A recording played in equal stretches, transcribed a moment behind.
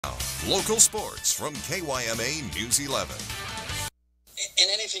Local sports from KYMA News 11. In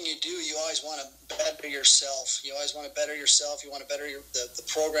anything you do, you always want to better yourself. You always want to better yourself. You want to better the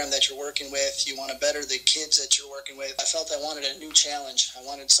program that you're working with. You want to better the kids that you're working with. I felt I wanted a new challenge. I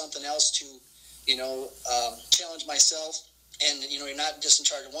wanted something else to, challenge myself. And, you're not just in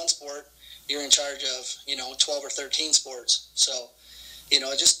charge of one sport. You're in charge of, 12 or 13 sports. So,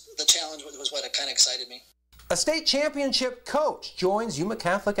 just the challenge was what kind of excited me. A state championship coach joins Yuma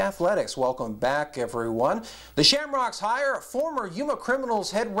Catholic Athletics. Welcome back, everyone. The Shamrocks hire former Yuma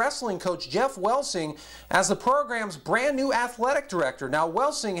Criminals head wrestling coach Jeff Welsing as the program's brand new athletic director. Now,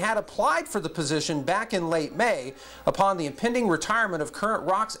 Welsing had applied for the position back in late May upon the impending retirement of current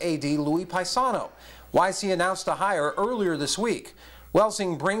Rocks AD Louis Paisano. YC announced the hire earlier this week.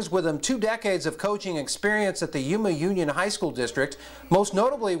 Welsing brings with him 2 decades of coaching experience at the Yuma Union High School District, most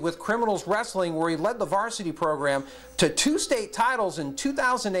notably with Criminals Wrestling, where he led the varsity program to 2 state titles in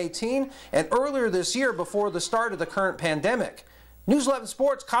 2018 and earlier this year before the start of the current pandemic. News 11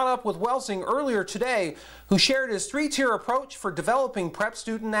 Sports caught up with Welsing earlier today, who shared his 3-tier approach for developing prep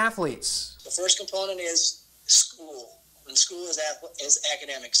student athletes. The first component is school, and school is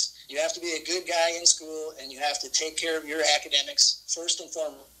academics. You have to be a good guy in school, and you have to take care of your academics first and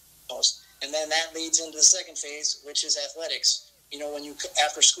foremost. And then that leads into the second phase, which is athletics. When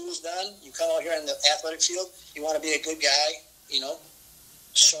after school's done, you come out here in the athletic field, you want to be a good guy,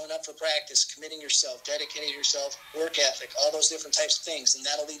 showing up for practice, committing yourself, dedicating yourself, work ethic, all those different types of things, and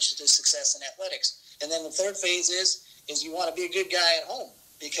that'll lead you to success in athletics. And then the third phase is you want to be a good guy at home,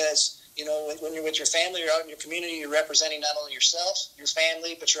 because when you're with your family, you're out in your community, you're representing not only yourself, your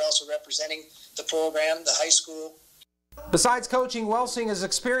family, but you're also representing the program, the high school. Besides coaching, Welsing is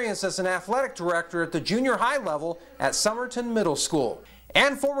experienced as an athletic director at the junior high level at Somerton Middle School.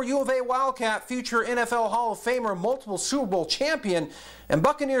 And former U of A Wildcat, future NFL Hall of Famer, multiple Super Bowl champion, and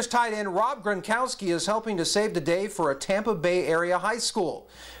Buccaneers tight end Rob Gronkowski is helping to save the day for a Tampa Bay area high school.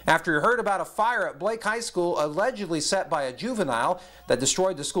 After he heard about a fire at Blake High School allegedly set by a juvenile that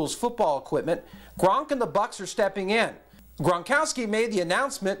destroyed the school's football equipment, Gronk and the Bucs are stepping in. Gronkowski made the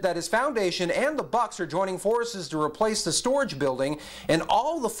announcement that his foundation and the Bucs are joining forces to replace the storage building and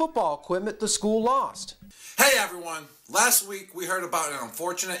all the football equipment the school lost. Hey everyone! Last week we heard about an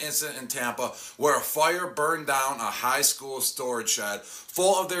unfortunate incident in Tampa where a fire burned down a high school storage shed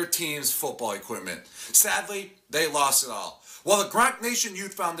full of their team's football equipment. Sadly, they lost it all. Well, the Gronk Nation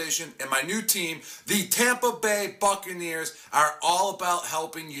Youth Foundation and my new team, the Tampa Bay Buccaneers, are all about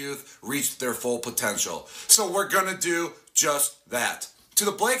helping youth reach their full potential. So we're going to do just that. To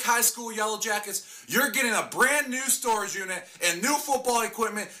the Blake High School Yellow Jackets, you're getting a brand new storage unit and new football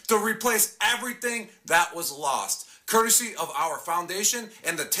equipment to replace everything that was lost, courtesy of our foundation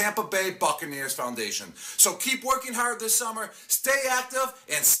and the Tampa Bay Buccaneers Foundation. So keep working hard this summer, stay active,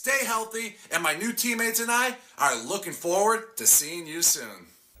 and stay healthy, and my new teammates and I are looking forward to seeing you soon.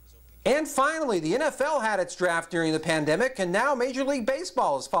 And finally, the NFL had its draft during the pandemic, and now Major League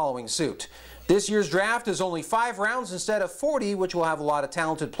Baseball is following suit. This year's draft is only 5 rounds instead of 40, which will have a lot of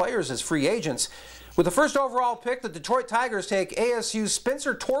talented players as free agents. With the first overall pick, the Detroit Tigers take ASU's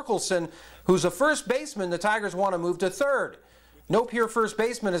Spencer Torkelson, who's a first baseman the Tigers want to move to third. No pure first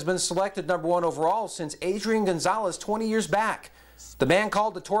baseman has been selected number 1 overall since Adrian Gonzalez 20 years back. The man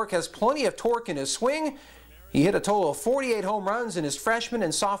called the Torque has plenty of torque in his swing. He hit a total of 48 home runs in his freshman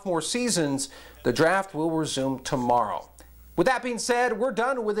and sophomore seasons. The draft will resume tomorrow. With that being said, we're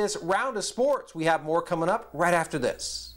done with this round of sports. We have more coming up right after this.